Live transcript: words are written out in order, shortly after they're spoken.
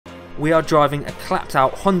we are driving a clapped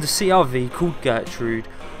out Honda CRV called Gertrude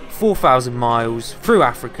 4,000 miles through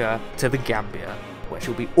Africa to the Gambia, where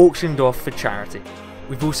she'll be auctioned off for charity.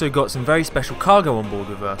 We've also got some very special cargo on board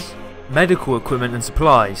with us, medical equipment and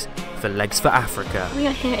supplies for Legs for Africa. We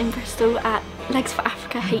are here in Bristol at Legs for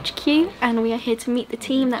Africa HQ, and we are here to meet the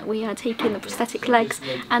team that we are taking the prosthetic legs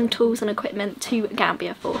and tools and equipment to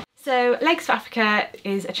Gambia for. So Legs for Africa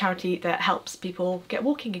is a charity that helps people get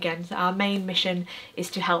walking again. So our main mission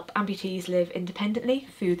is to help amputees live independently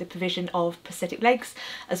through the provision of prosthetic legs,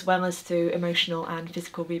 as well as through emotional and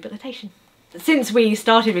physical rehabilitation. Since we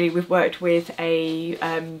started, really, we've worked with a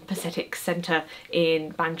prosthetic centre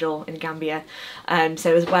in Banjul in Gambia,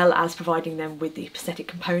 so as well as providing them with the prosthetic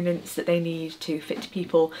components that they need to fit to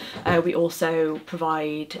people, we also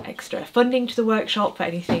provide extra funding to the workshop for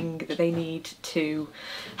anything that they need to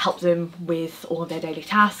help them with all of their daily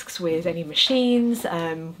tasks, with any machines,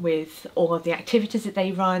 with all of the activities that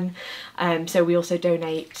they run. So we also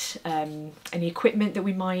donate any equipment that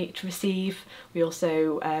we might receive. We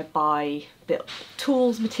also buy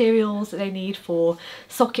tools, materials that they need for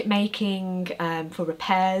socket making, for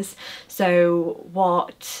repairs. So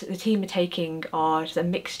what the team are taking are just a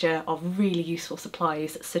mixture of really useful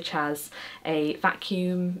supplies, such as a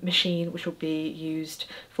vacuum machine which will be used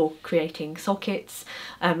for creating sockets,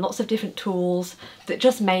 lots of different tools that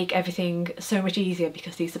just make everything so much easier,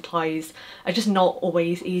 because these supplies are just not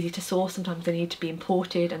always easy to source. Sometimes they need to be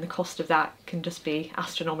imported and the cost of that can just be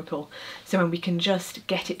astronomical. So when we can just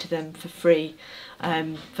get it to them for free,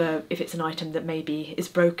 for if it's an item that maybe is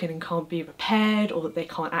broken and can't be repaired or that they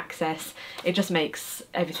can't access, it just makes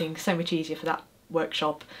everything so much easier for that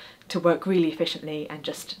workshop to work really efficiently and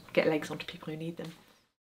just get legs onto people who need them.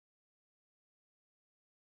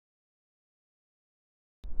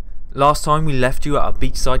 Last time we left you at our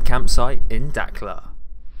beachside campsite in Dakhla.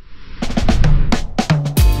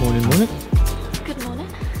 Morning, morning. Good morning.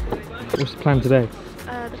 What's the plan today?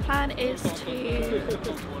 The plan is to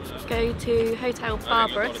go to Hotel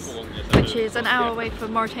Barbarous, which is an hour away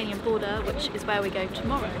from Mauritanian border, which is where we go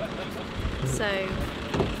tomorrow. So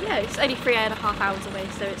yeah, it's only 3.5 hours away,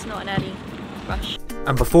 so it's not an early rush.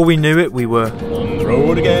 And before we knew it, we were on the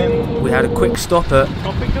road again. We had a quick stop at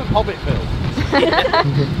Tropic of Hobbitville.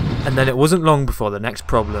 and then it wasn't long before the next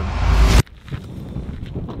problem.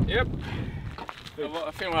 Yep.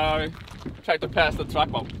 I think when I tried to pass the track,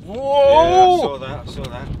 but whoa! Yeah, I saw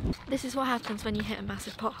that. This is what happens when you hit a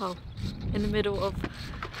massive pothole in the middle of...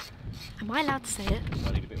 Am I allowed to say it?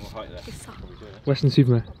 I need a bit more height there. Western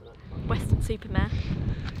Supermare. Western Supermare,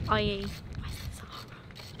 i.e. Western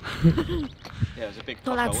Sahara. Yeah, it was a big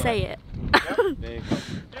Not allowed to say it.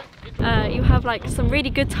 Yep. You have like some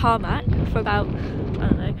really good tarmac for about, I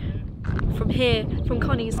don't know, from here, from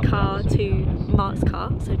Connie's car to Mark's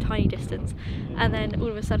car, so tiny distance, and then all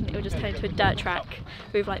of a sudden it will just turn into a dirt track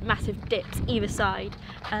with like massive dips either side,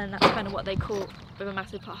 and that's kind of what they caught with a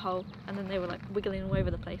massive pothole, and then they were like wiggling all over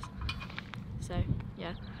the place. So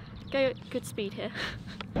yeah, go at good speed here.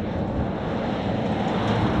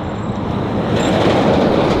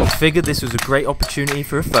 We figured this was a great opportunity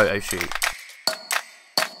for a photo shoot.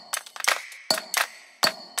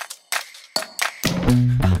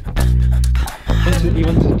 He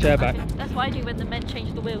wants his chair back. That's what I do when the men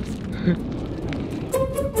change the wheels.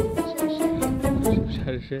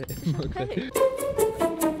 Shit. I'll tell you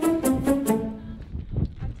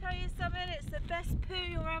something, it's the best poo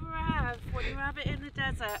you'll ever have when you have it in the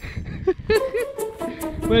desert.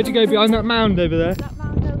 Where'd you go? Behind that mound over there? That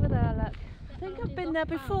mound over there, look. I think I've been there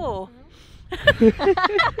before.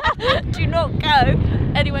 Do not go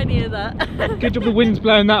anywhere near that. Good job the wind's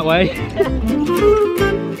blowing that way.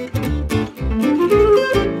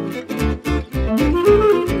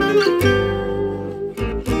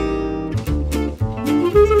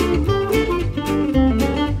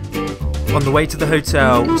 On the way to the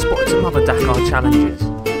hotel, we spotted some other Dakar challenges.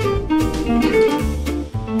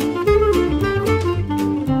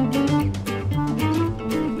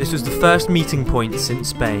 This was the first meeting point since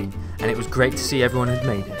Spain, and it was great to see everyone had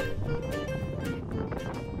made it.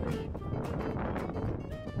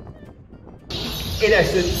 In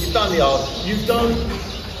essence, you've done the arch, you've done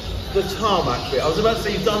the tarmac bit. I was about to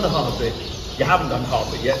say you've done the hard bit. You haven't done hard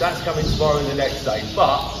bit yet. That's coming tomorrow and the next day,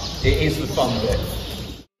 but it is the fun bit.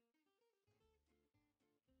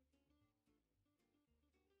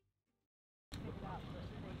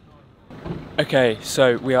 Okay,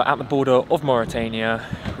 so we are at the border of Mauritania.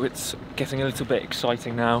 It's getting a little bit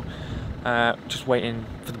exciting now. Just waiting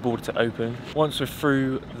for the border to open. Once we're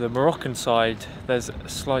through the Moroccan side, there's a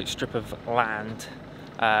slight strip of land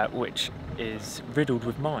which is riddled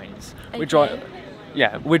with mines. Okay. Which I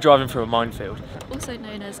Yeah, we're driving through a minefield. Also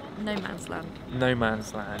known as no man's land. No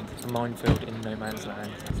man's land. A minefield in no man's land.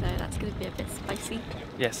 So that's going to be a bit spicy.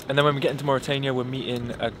 Yes, and then when we get into Mauritania, we're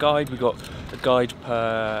meeting a guide. We got a guide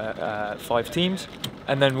per 5 teams,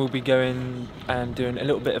 and then we'll be going and doing a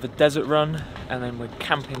little bit of a desert run, and then we're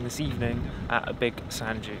camping this evening at a big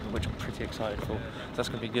sand dune, which I'm pretty excited for. So that's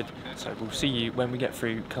going to be good. So we'll see you when we get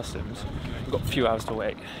through customs. We've got a few hours to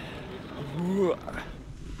wait.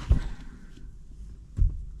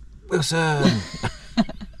 Wilson!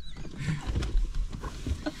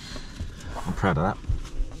 I'm proud of that.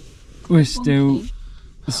 We're still,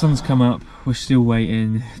 the sun's come up, we're still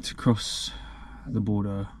waiting to cross the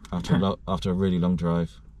border. After a really long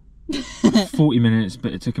drive. 40 minutes,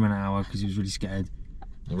 but it took him an hour because he was really scared.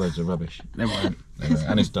 The roads are rubbish. They weren't.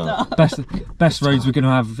 And it's dark. Best roads we're going to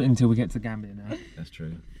have until we get to Gambia now. That's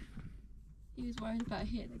true. He was worried about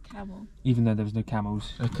hitting the camel. Even though there was no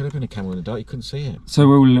camels. There could have been a camel in the dark, you couldn't see it. So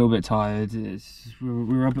we're all a little bit tired.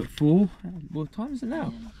 We're up at 4. What time is it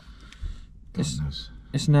now?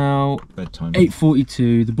 It's now bedtime.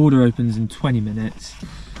 8:42. The border opens in 20 minutes.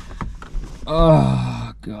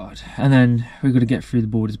 Oh god! And then we've got to get through the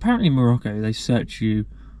borders. Apparently in Morocco they search you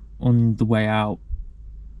on the way out.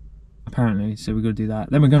 Apparently, so we've got to do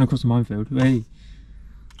that. Then we're going across the minefield. Hey.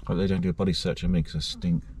 But they don't do a body search on me because I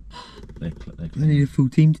stink. They need a full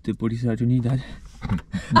team to do a body search on you, Dad.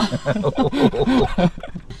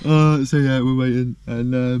 So yeah, we're waiting,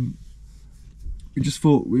 and we just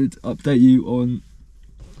thought we'd update you on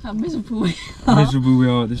how miserable we are. Miserable we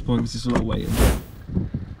are at this point because it's a lot of waiting.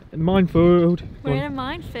 Minefield. We're in a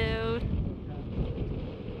minefield.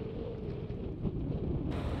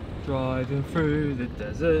 Driving through the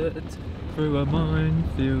desert, through a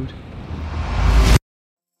minefield.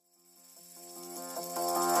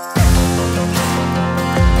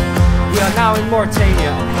 We are now in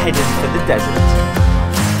Mauritania and heading for the desert.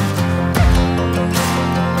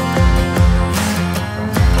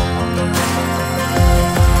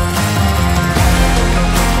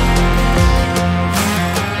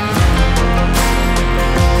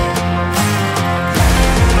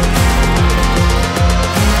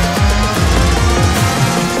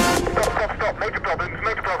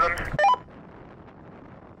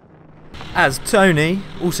 As Tony,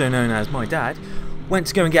 also known as my dad, went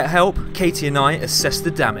to go and get help, Katie and I assessed the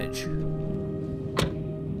damage.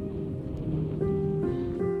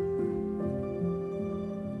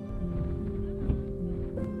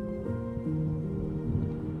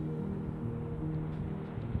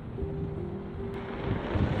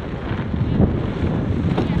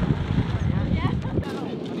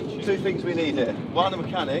 Two things we need here. One a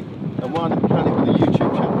mechanic and one a mechanic with a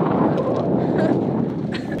YouTube channel.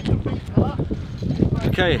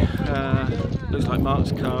 Okay, looks like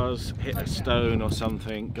Mark's car's hit a stone or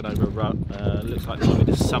something, got over a rut. Looks like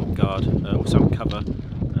there's a sump guard or sump cover at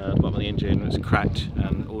the bottom of the engine. It's cracked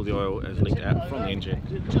and all the oil has leaked out from the engine.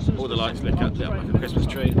 All the lights lit up like a Christmas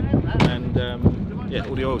tree, and yeah,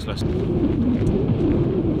 all the oil's lost.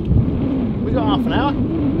 We've got half an hour.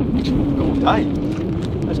 All day.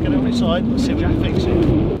 Let's get on inside and see if we can fix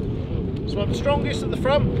it. So I'm the strongest at the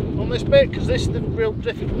front on this bit because this is the real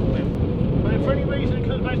difficult bit. But if for any reason it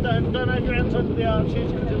comes back down, don't have your hands under the arches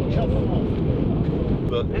because it'll chop them off.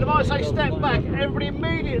 And if I say step back, everybody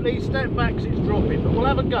immediately step back because it's dropping. But we'll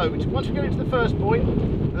have a go. Once we get into the first point,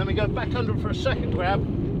 and then we go back under for a second grab,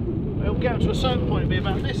 it'll get to a certain point, it'll be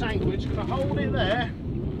about this angle. It's going to hold it there,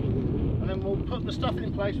 and then we'll put the stuff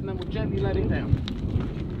in place, and then we'll gently let it down.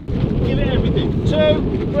 Give it everything.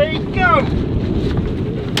 2, 3, go!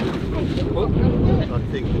 I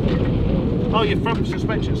think. Oh, your front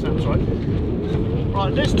suspension snaps, right?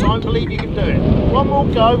 Right, this time, believe you can do it. One more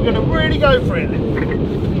go, we're going to really go for it.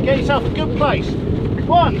 Get yourself a good place.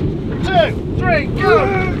 1, 2, 3, go!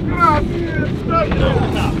 No, you're doing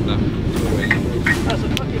enough. That's a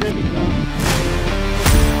fucking heavy car.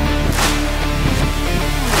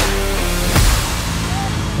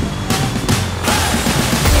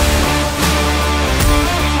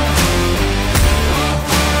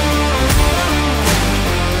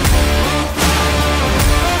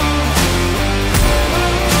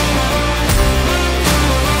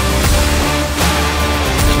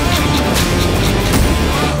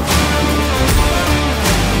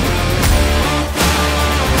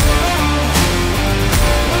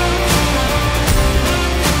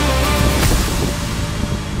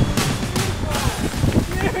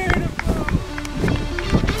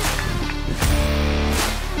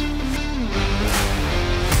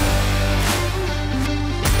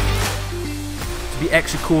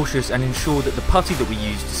 Extra cautious and ensure that the putty that we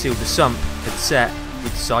used to seal the sump had set, we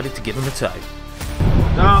decided to give him a tow.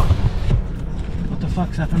 No! What the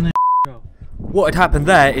fuck's happened there? What had happened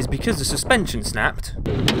there is because the suspension snapped,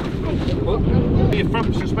 Your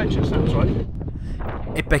front suspension snaps, right?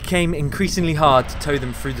 it became increasingly hard to tow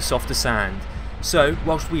them through the softer sand. So,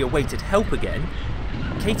 whilst we awaited help again,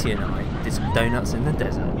 Katie and I did some donuts in the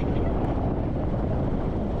desert.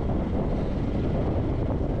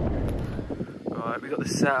 Alright, we got the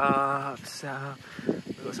setup.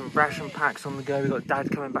 We've got some ration packs on the go. We've got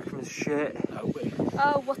Dad coming back from his shit.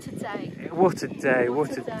 Oh, what a day. What a day,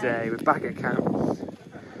 what a day. We're back at camp.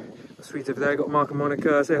 Sweet over there, got Mark and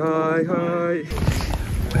Monica. Say hi, hi.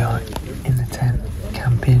 We are in the tent,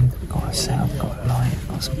 camping. Got a setup, got a light,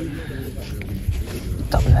 got some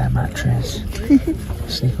double air mattress,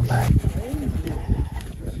 sleeping bag.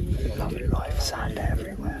 Lovely light, sand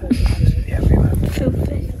everywhere. Absolutely everywhere.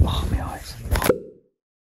 Filthy. Oh, my eyes.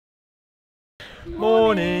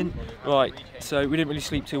 Morning. Right, so we didn't really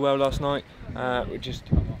sleep too well last night.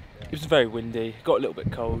 It was very windy, got a little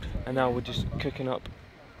bit cold, and now we're just cooking up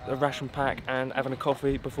a ration pack and having a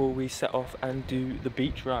coffee before we set off and do the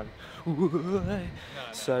beach run.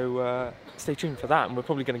 So stay tuned for that, and we're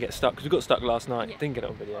probably going to get stuck because we got stuck last night. Didn't get it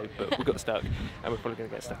on video, but we got stuck, and we're probably going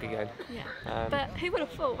to get stuck again. Yeah. But who would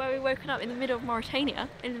have thought where we woken up in the middle of Mauritania,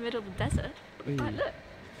 in the middle of the desert? Ooh. Like, look.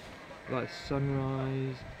 Like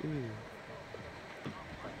sunrise. Ooh.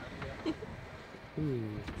 Ooh.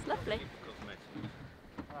 It's lovely.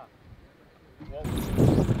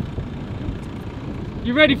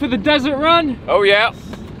 You ready for the desert run? Oh yeah.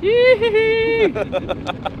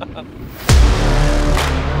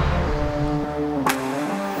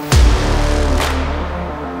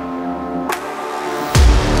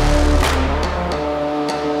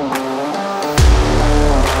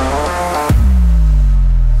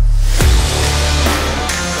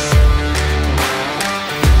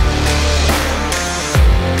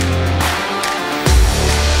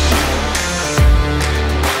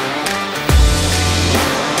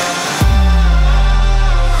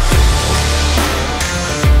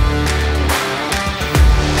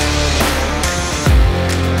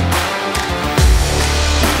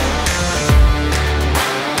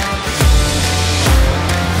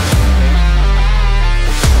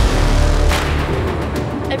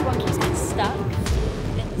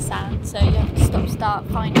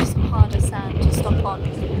 Find some harder sand to stop on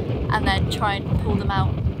and then try and pull them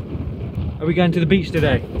out. Are we going to the beach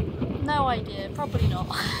today? No idea, probably not.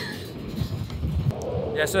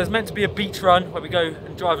 Yeah, so there's meant to be a beach run where we go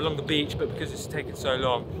and drive along the beach, but because it's taken so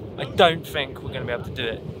long, I don't think we're going to be able to do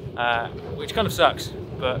it, which kind of sucks,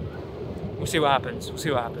 but we'll see what happens. We'll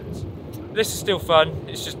see what happens. This is still fun.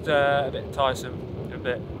 It's just a bit tiresome,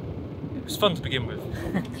 it was fun to begin with.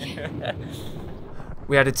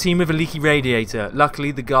 We had a team with a leaky radiator.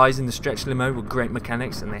 Luckily, the guys in the stretch limo were great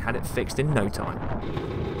mechanics and they had it fixed in no time.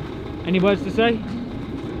 Any words to say?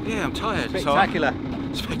 Yeah, I'm tired. Spectacular.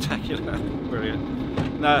 Spectacular.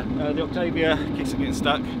 Brilliant. No, the Octavia keeps getting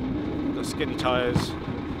stuck. Got skinny tyres,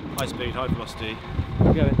 high speed, high velocity.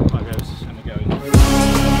 We're going. High revs, and we're going.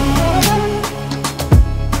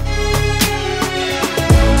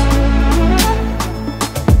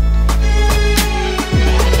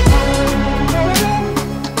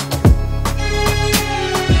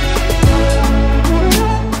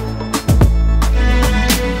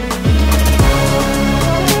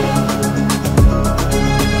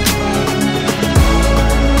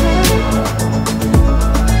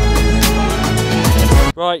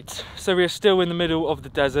 Right, so we are still in the middle of the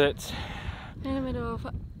desert. In the middle of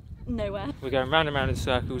nowhere. We're going round and round in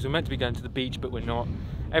circles. We're meant to be going to the beach, but we're not.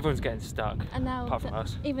 Everyone's getting stuck, And now apart from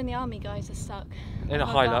us. even the army guys are stuck. In a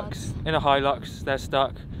Our Hilux. guards. In a Hilux, they're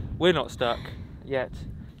stuck. We're not stuck yet.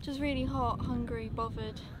 Just really hot, hungry,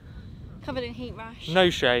 bothered, covered in heat rash. No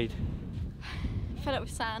shade. Fed up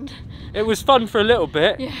with sand. It was fun for a little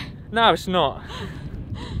bit. Yeah. Now it's not.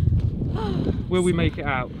 Will we make it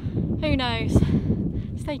out? Who knows?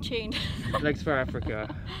 Stay tuned. Legs for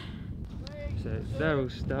Africa. So they're all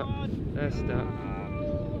stuck. They're stuck.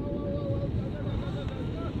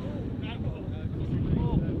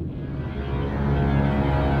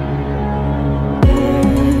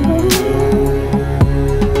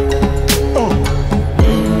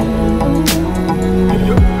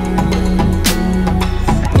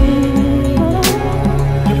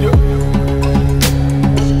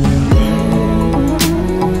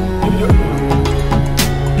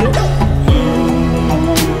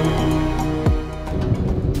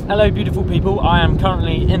 Hello beautiful people, I am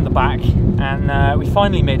currently in the back and we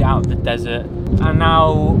finally made it out of the desert, and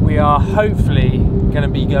now we are hopefully going to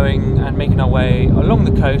be going and making our way along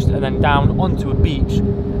the coast and then down onto a beach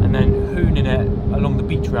and then hooning it along the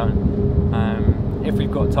beach run if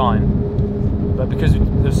we've got time. but because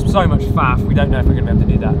there's so much faff, we don't know if we're going to be able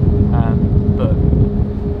to do that. But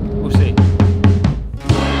we'll see.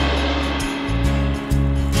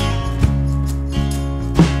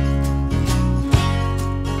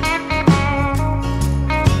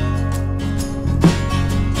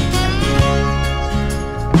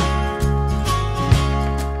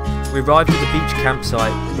 We arrived at the beach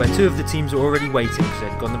campsite where two of the teams were already waiting because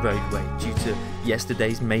they'd gone the roadway due to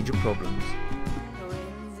yesterday's major problems.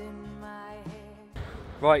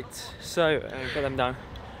 Right, so got them down.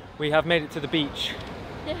 We have made it to the beach.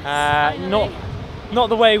 Yes, not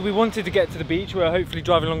the way we wanted to get to the beach. We're hopefully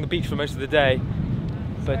driving along the beach for most of the day,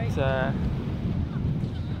 but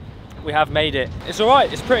we have made it. It's all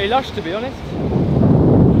right. It's pretty lush, to be honest.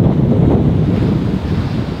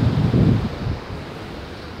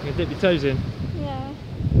 You can dip your toes in. Yeah.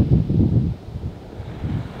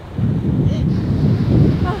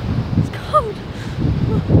 Oh, it's cold.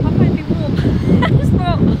 Oh, I might be warm. It's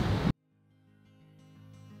not.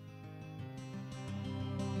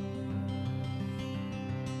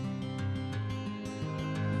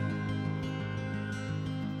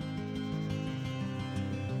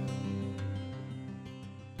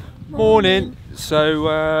 Morning.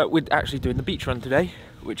 So we're actually doing the beach run today,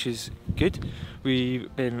 which is good.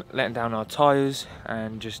 We've been letting down our tyres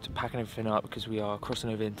and just packing everything up because we are crossing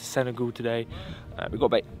over into Senegal today. We've got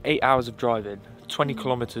about 8 hours of driving. 20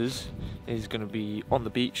 kilometres is going to be on the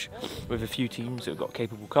beach with a few teams that have got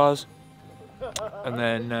capable cars. And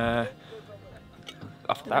then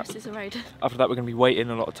after that we're going to be waiting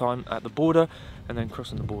a lot of time at the border and then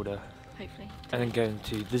crossing the border. Hopefully. And then going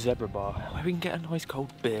to the Zebra Bar where we can get a nice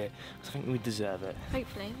cold beer because I think we deserve it.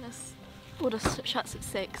 Hopefully. This border shuts at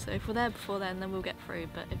 6, so if we're there before then we'll get through,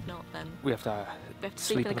 but if not then we have to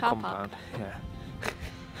sleep in the car compound. Park.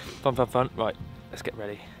 Yeah. Fun. Right, let's get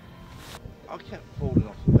ready. I kept falling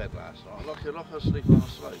off the bed last night. Like I was sleeping on a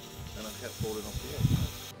slope and I kept falling off the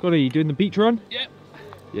edge. Scotty, you doing the beach run? Yeah.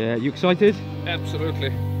 Yeah, you excited?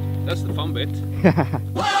 Absolutely. That's the fun bit.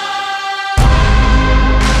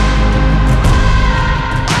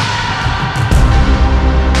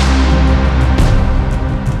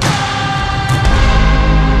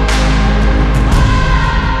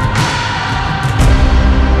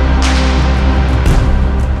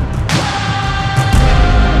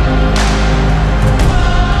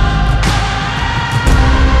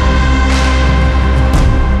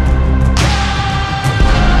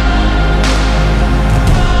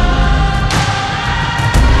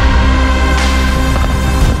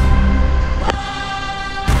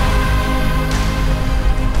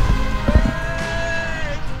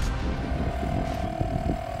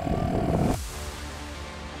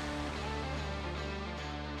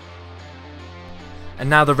 And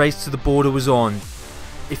now the race to the border was on.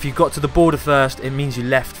 If you got to the border first, it means you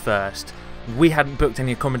left first. We hadn't booked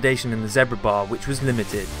any accommodation in the Zebra Bar, which was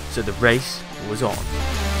limited, so the race was on.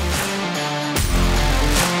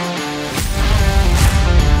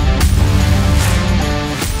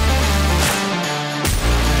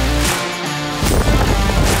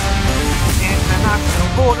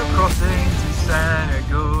 International border crossing to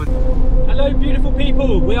Senegal. Hello beautiful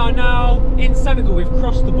people, we are now in Senegal. We've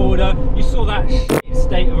crossed the border. You saw that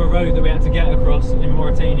state of a road that we had to get across in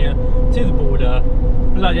Mauritania to the border.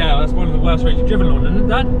 Bloody hell, that's one of the worst roads you've driven on, isn't it,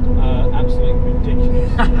 Dad? Absolutely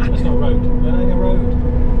ridiculous. That's not a road. That ain't a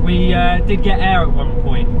road. We did get air at one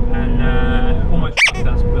point and almost fucked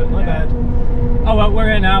us, but My bad. Oh well, we're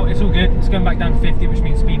here now, it's all good. It's going back down to 50, which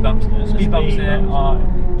means speed bumps. Speed bumps here are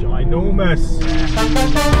ginormous.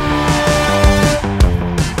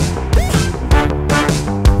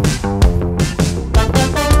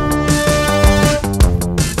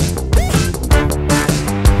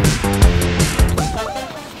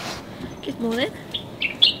 Morning.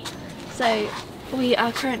 So we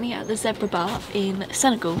are currently at the Zebra Bar in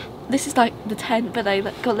Senegal. This is like the tent, but they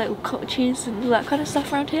got little cottages and all that kind of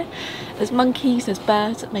stuff around here. There's monkeys, there's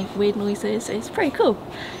birds that make weird noises. It's pretty cool.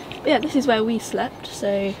 But yeah, this is where we slept.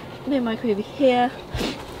 So me and Michael over here,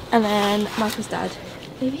 and then Michael's dad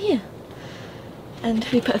over here. And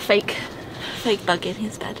we put a fake bug in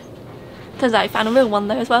his bed. Turns out he found a real one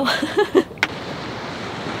though as well.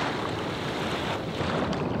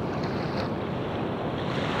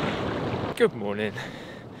 Good morning.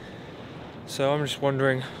 So I'm just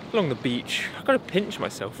wandering along the beach. I've got to pinch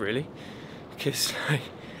myself really, because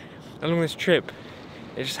along this trip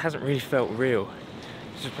it just hasn't really felt real.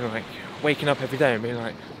 It's just been like waking up every day and being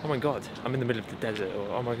like, oh my god, I'm in the middle of the desert, or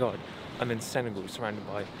oh my god, I'm in Senegal surrounded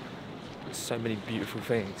by so many beautiful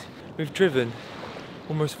things. We've driven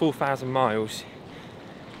almost 4,000 miles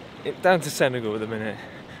down to Senegal at the minute.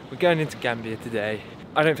 We're going into Gambia today.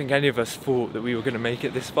 I don't think any of us thought that we were going to make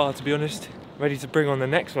it this far, to be honest. Ready to bring on the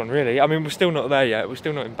next one, really. I mean, we're still not there yet. We're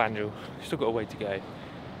still not in Banjul. We've still got a way to go.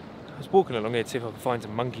 I was walking along here to see if I could find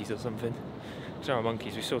some monkeys or something. There are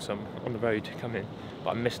monkeys. We saw some on the road coming,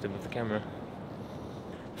 but I missed them with the camera.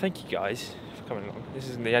 Thank you guys for coming along. This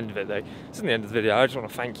isn't the end of it though. This isn't the end of the video. I just want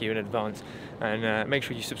to thank you in advance, and make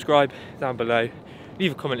sure you subscribe down below.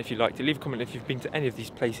 Leave a comment if you liked it. Leave a comment if you've been to any of these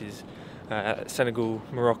places. Senegal,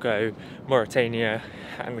 Morocco, Mauritania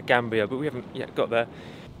and the Gambia, but we haven't yet got there.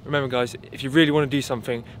 Remember guys, if you really want to do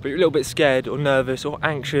something but you're a little bit scared or nervous or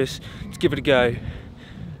anxious, just give it a go.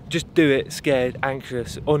 Just do it, scared,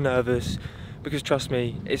 anxious or nervous, because trust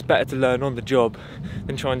me, it's better to learn on the job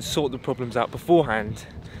than try and sort the problems out beforehand.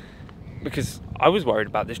 Because I was worried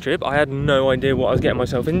about this trip. I had no idea what I was getting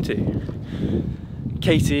myself into.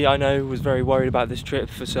 Katie, I know, was very worried about this trip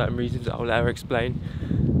for certain reasons that I'll let her explain,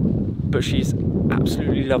 but she's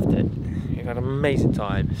absolutely loved it. You've had an amazing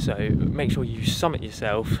time, so make sure you summit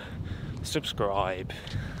yourself, subscribe,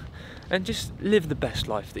 and just live the best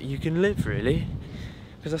life that you can live, really,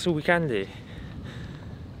 because that's all we can do.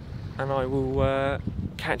 And I will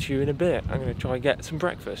catch you in a bit. I'm going to try and get some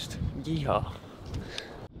breakfast. Yeehaw.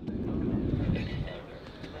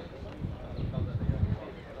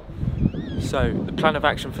 So the plan of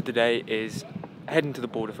action for today is heading to the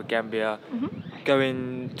border for Gambia,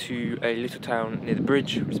 going to a little town near the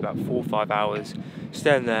bridge, which is about 4 or 5 hours,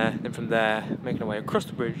 staying there, then from there making our way across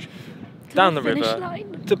the bridge, down the river,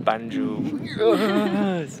 to Banjul.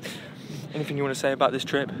 Yes. Anything you want to say about this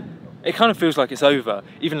trip? It kind of feels like it's over,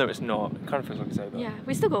 even though it's not. It kind of feels like it's over. Yeah,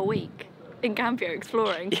 we still got a week in Gambia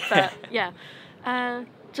exploring, but yeah,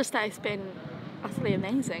 just that it's been utterly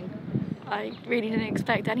amazing. I really didn't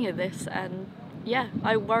expect any of this, and yeah,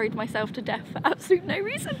 I worried myself to death for absolute no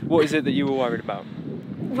reason. What is it that you were worried about?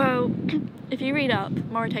 Well, if you read up,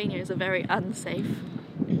 Mauritania is a very unsafe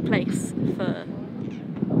place for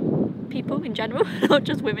people in general, not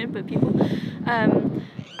just women, but people.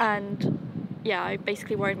 And yeah, I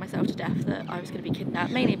basically worried myself to death that I was going to be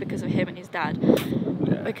kidnapped, mainly because of him and his dad,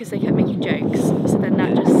 because they kept making jokes, so then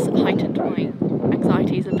that just heightened my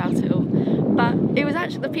anxieties about it all. But it was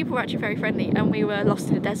actually, the people were actually very friendly, and we were lost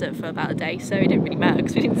in the desert for about a day, so it didn't really matter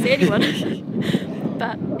because we didn't see anyone.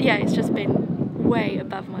 But yeah, it's just been way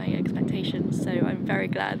above my expectations, so I'm very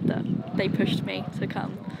glad that they pushed me to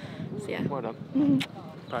come. So yeah. Well done.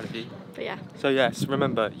 Proud of you. But yeah. So yes,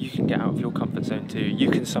 remember, you can get out of your comfort zone too.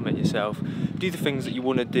 You can summit yourself. Do the things that you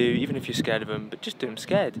want to do, even if you're scared of them, but just do them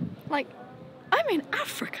scared. Like, I'm in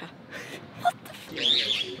Africa. What the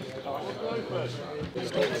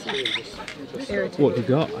What have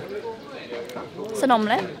you got? It's an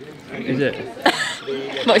omelette. Is it?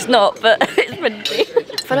 Well, it's not, but it's meant to be.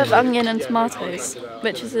 It's full of onion and tomatoes,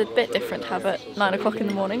 which is a bit different to have at 9 o'clock in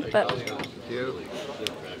the morning, but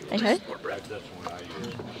okay.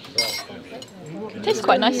 Tastes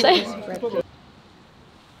quite nice though.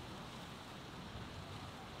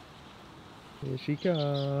 Here she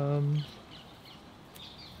comes.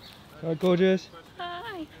 Hi, gorgeous.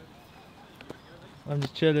 Hi. I'm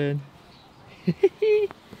just chilling.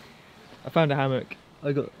 I found a hammock.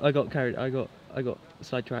 I got carried. I got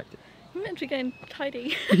sidetracked. I'm meant to be going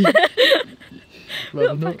tidy.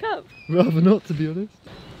 Rather not back up. Rather not, to be honest.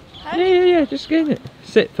 Hi. Yeah. Just get in it.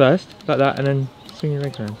 Sit first, like that, and then swing your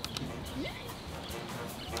legs around.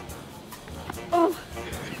 Oh,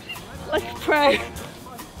 like a pro.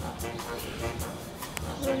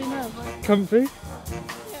 Really know. Comfy?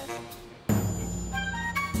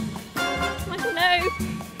 Michael, no!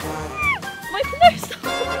 Michael, no,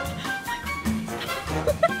 stop!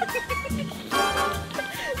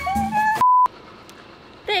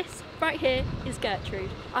 This right here is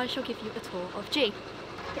Gertrude. I shall give you a tour of G.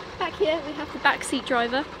 Back here we have the backseat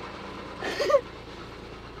driver.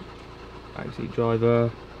 Backseat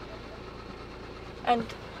driver. And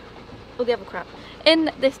all the other crap.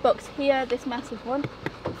 In this box here, this massive one,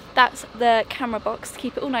 that's the camera box to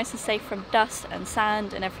keep it all nice and safe from dust and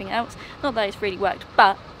sand and everything else. Not that it's really worked,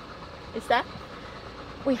 but it's there.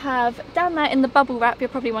 We have down there in the bubble wrap, you're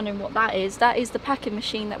probably wondering what that is. That is the packing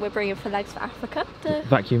machine that we're bringing for Legs for Africa. The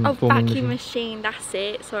vacuum vacuum machine, that's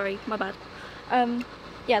it. Sorry, my bad.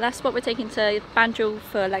 Yeah, that's what we're taking to Banjul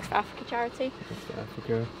for Legs for Africa charity.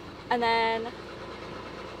 Africa. And then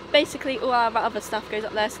basically all our other stuff goes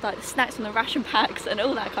up there, so like the snacks and the ration packs and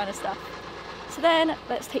all that kind of stuff. So then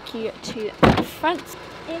let's take you to the front.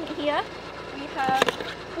 In here we have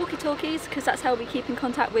walkie-talkies, because that's how we keep in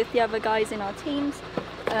contact with the other guys in our teams.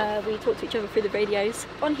 We talk to each other through the radios.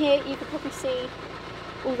 On here you can probably see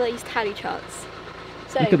all these tally charts.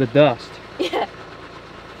 So look at the dust. Yeah.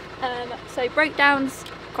 So breakdowns,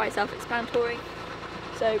 quite self-explanatory.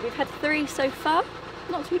 So we've had 3 so far,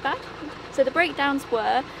 not too bad. So the breakdowns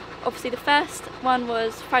were, obviously the first one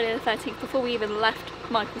was Friday the 13th, before we even left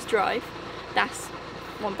Michael's Drive. That's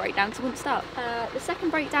one breakdown because it wouldn't start. The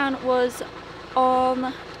second breakdown was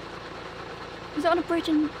on it on a bridge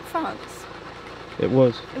in France? It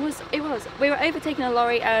was. It was. We were overtaking a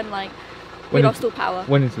lorry and like we lost all power.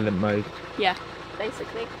 Went into limp mode. Yeah,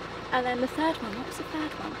 basically. And then the third one, what was the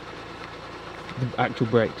third one? The actual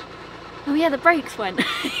brakes. Oh yeah, the brakes went.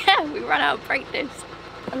 Yeah, we ran out of brake discs.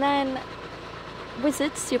 And then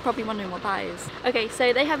Wizards, you're probably wondering what that is. Okay,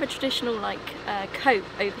 so they have a traditional like coat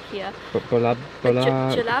over here. Jalabi,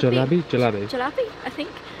 I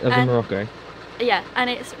think. That's in Morocco. Yeah, and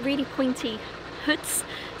it's really pointy hoods.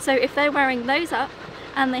 So if they're wearing those up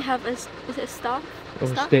and they have is it a staff?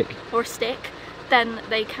 Or a stick. Or a stick, then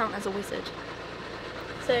they count as a wizard.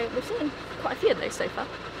 So we've seen quite a few of those so far.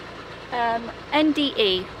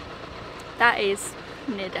 NDE, that is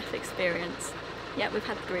near-death experience. Yeah, we've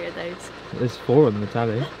had 3 of those. There's 4 on the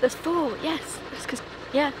tally. There's 4, yes. That's 'cause,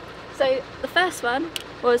 yeah. So the first one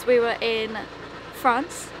was we were in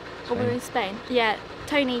France, or we were in Spain. Yeah,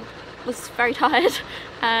 Tony was very tired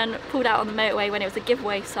and pulled out on the motorway when it was a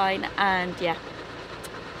giveaway sign, and yeah.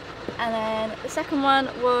 And then the second one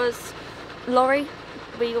was lorry.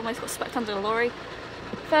 We almost got swept under a lorry.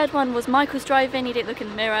 Third one was Michael's driving. He didn't look in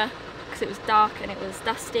the mirror because it was dark and it was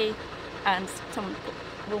dusty, and someone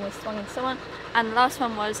almost swung into someone. And the last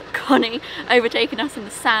one was Connie overtaking us in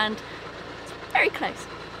the sand. It's very close.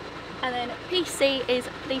 And then PC is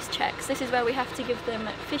police checks. This is where we have to give them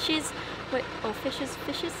fishes, or fishes,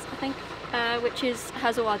 I think, which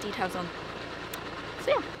has all our details on.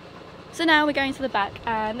 So yeah. So now we're going to the back,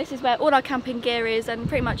 and this is where all our camping gear is, and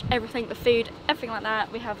pretty much everything, the food, everything like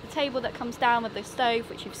that. We have the table that comes down with the stove,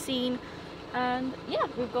 which you've seen, and yeah,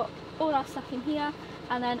 we've got all our stuff in here,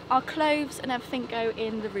 and then our clothes and everything go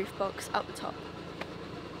in the roof box up the top.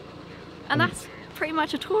 And that's pretty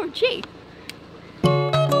much a tour of G.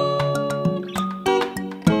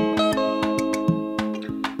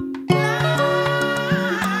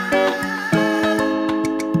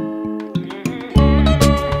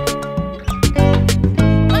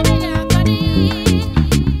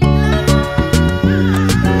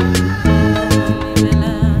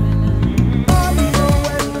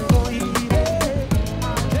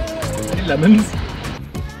 Lemons.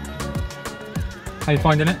 How you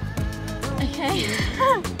finding it? Okay.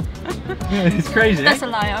 Yeah, it's crazy. That's a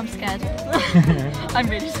lie, I'm scared. I'm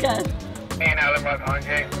really scared. Me and Alan right behind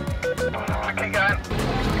you. Keep going.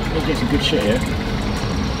 We'll get some good shit here.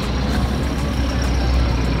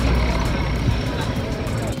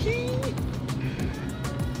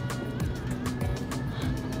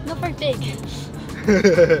 Not very big.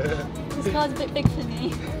 This car's a bit big for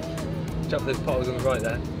me. Jump those potholes on the right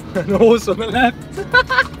there. And a horse on the left.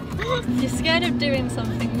 If you're scared of doing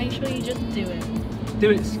something, make sure you just do it. Do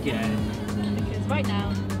it scared. Because right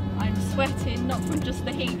now, I'm sweating, not from just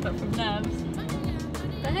the heat, but from nerves.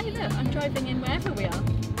 But hey look, I'm driving in wherever we are.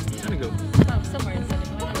 Senegal. Well, somewhere in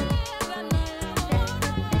Senegal.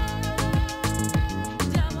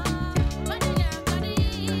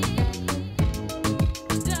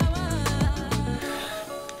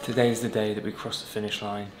 Today's the day that we crossed the finish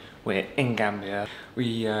line. We're in Gambia.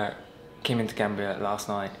 We came into Gambia last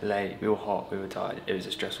night late. We were hot, we were tired. It was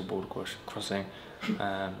a stressful border crossing.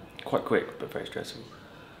 Quite quick, but very stressful.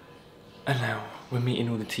 And now we're meeting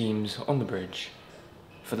all the teams on the bridge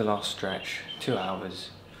for the last stretch. 2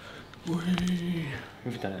 hours.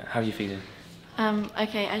 We've done it. How are you feeling?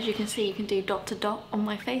 Okay, as you can see, you can do dot to dot on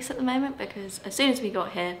my face at the moment, because as soon as we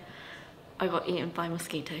got here, I got eaten by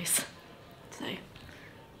mosquitoes. So,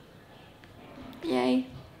 yay.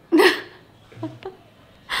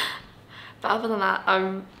 But other than that,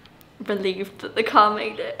 I'm relieved that the car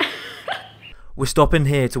made it. We're stopping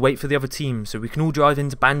here to wait for the other team so we can all drive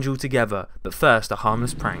into Banjul together, but first a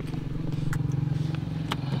harmless prank.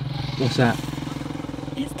 What's that?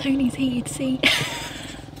 It's Tony's heated seat.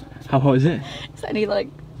 How hot is it? It's only like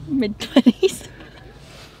mid-20s.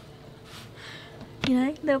 You know,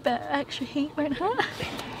 a little bit of extra heat won't hurt.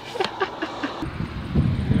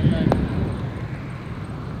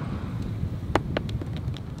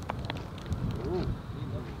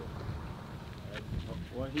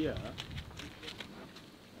 Here.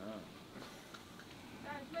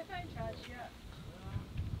 Is my phone charged yet?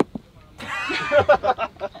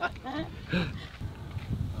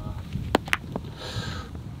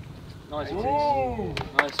 Nice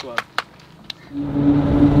nice one.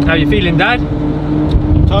 How are you feeling, Dad?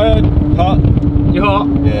 Tired, hot. You hot?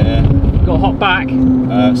 Yeah. Got a hot back?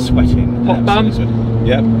 Sweating. Hot bum?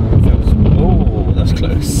 Yep. Oh, that's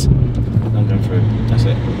close. I'm going through. That's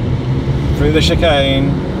That's it. Through the chicane.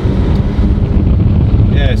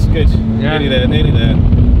 Yes, good. Yeah. Nearly there, nearly there.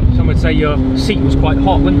 Some would say your seat was quite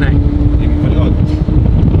hot, wouldn't they? Even pretty hot.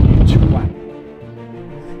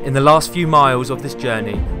 In the last few miles of this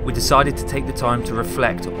journey, we decided to take the time to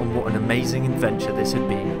reflect on what an amazing adventure this had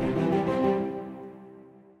been.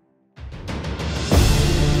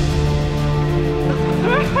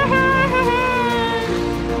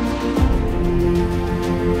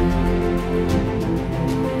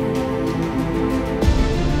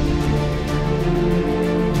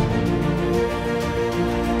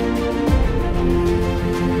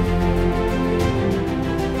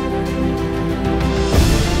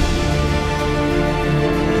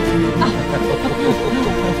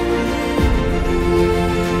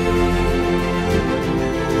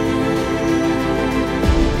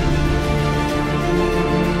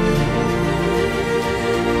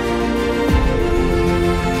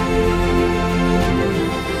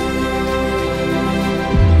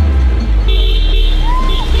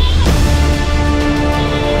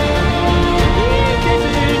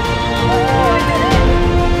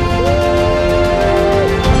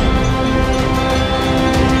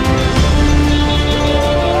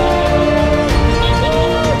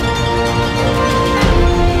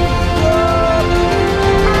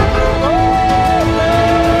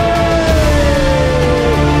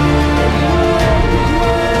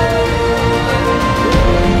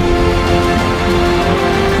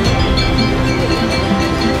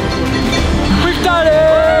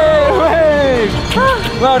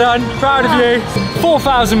 Well done, proud of you.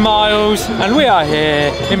 4,000 miles and we are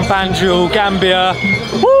here in Banjul, Gambia.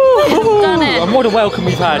 Woo! Done it. And what a welcome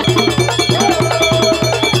we've had.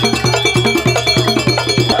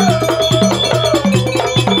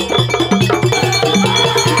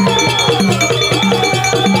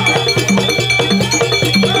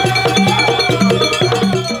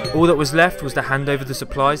 All that was left was to hand over the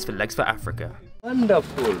supplies for Legs for Africa.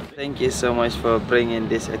 Wonderful. Thank you so much for bringing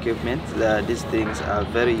this equipment. These things are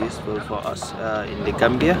very useful for us in the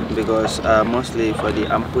Gambia because mostly for the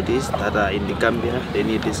amputees that are in the Gambia, they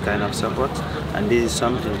need this kind of support, and this is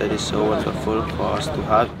something that is so wonderful for us to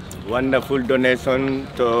have. Wonderful donation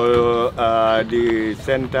to the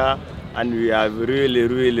center, and we are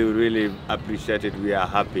really appreciated. We are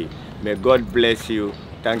happy. May God bless you.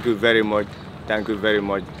 Thank you very much. Thank you very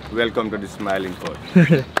much. Welcome to the Smiling Port.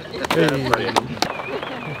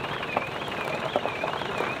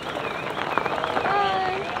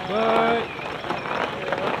 Bye.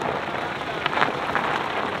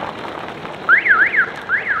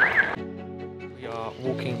 We are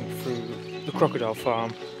walking through the crocodile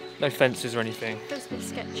farm. No fences or anything. It does feel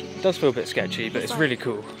sketchy. It does feel a bit sketchy, but it's like really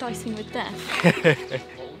cool. Dicing with death.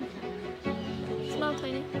 Smile,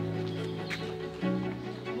 Tony.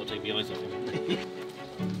 I'll take the eyes off him.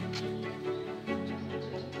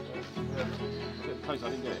 Close, I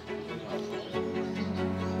didn't get it.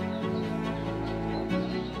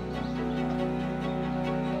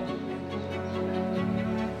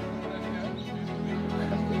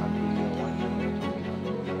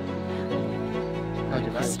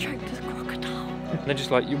 Stroked as a crocodile. And they're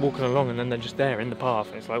just like, you're walking along and then they're just there in the path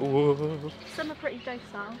and it's like, whoa. Some are pretty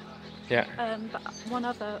docile. Yeah. But one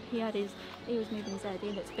other, he was moving his head,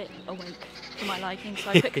 he looked a bit awake for my liking,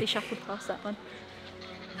 so I quickly shuffled past that one.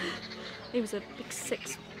 He was a big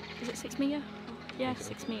 6 metre? Yeah,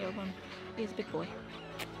 6 metre one. He was a big boy.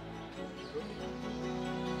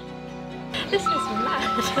 This is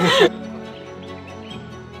mad.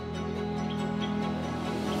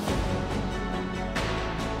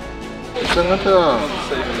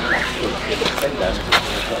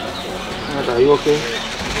 Are you okay?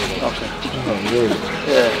 Okay. Good.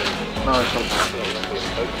 Yeah. No,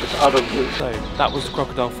 it's out of good. So that was the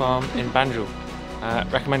crocodile farm in Banjul.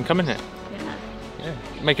 Recommend coming here. Yeah.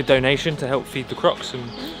 Make a donation to help feed the crocs and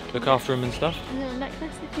look after them and stuff. A little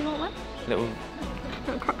necklace if you want one. Little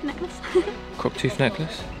croc necklace. croc tooth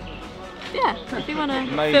necklace. Yeah, if you want to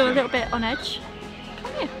feel a little bit on edge,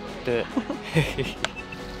 come here. Do it.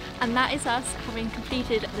 And that is us having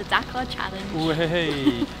completed the Dakhla challenge.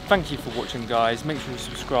 Hey. Thank you for watching, guys. Make sure you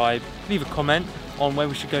subscribe, leave a comment on where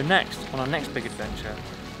we should go next on our next big adventure.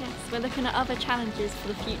 Yes, we're looking at other challenges for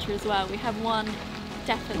the future as well. We have one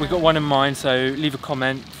definite. We've got one in mind, so leave a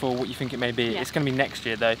comment for what you think it may be. Yeah. It's going to be next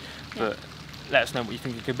year though, but let us know what you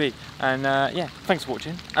think it could be. And yeah, thanks for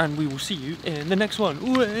watching, and we will see you in the next one.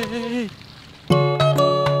 Way.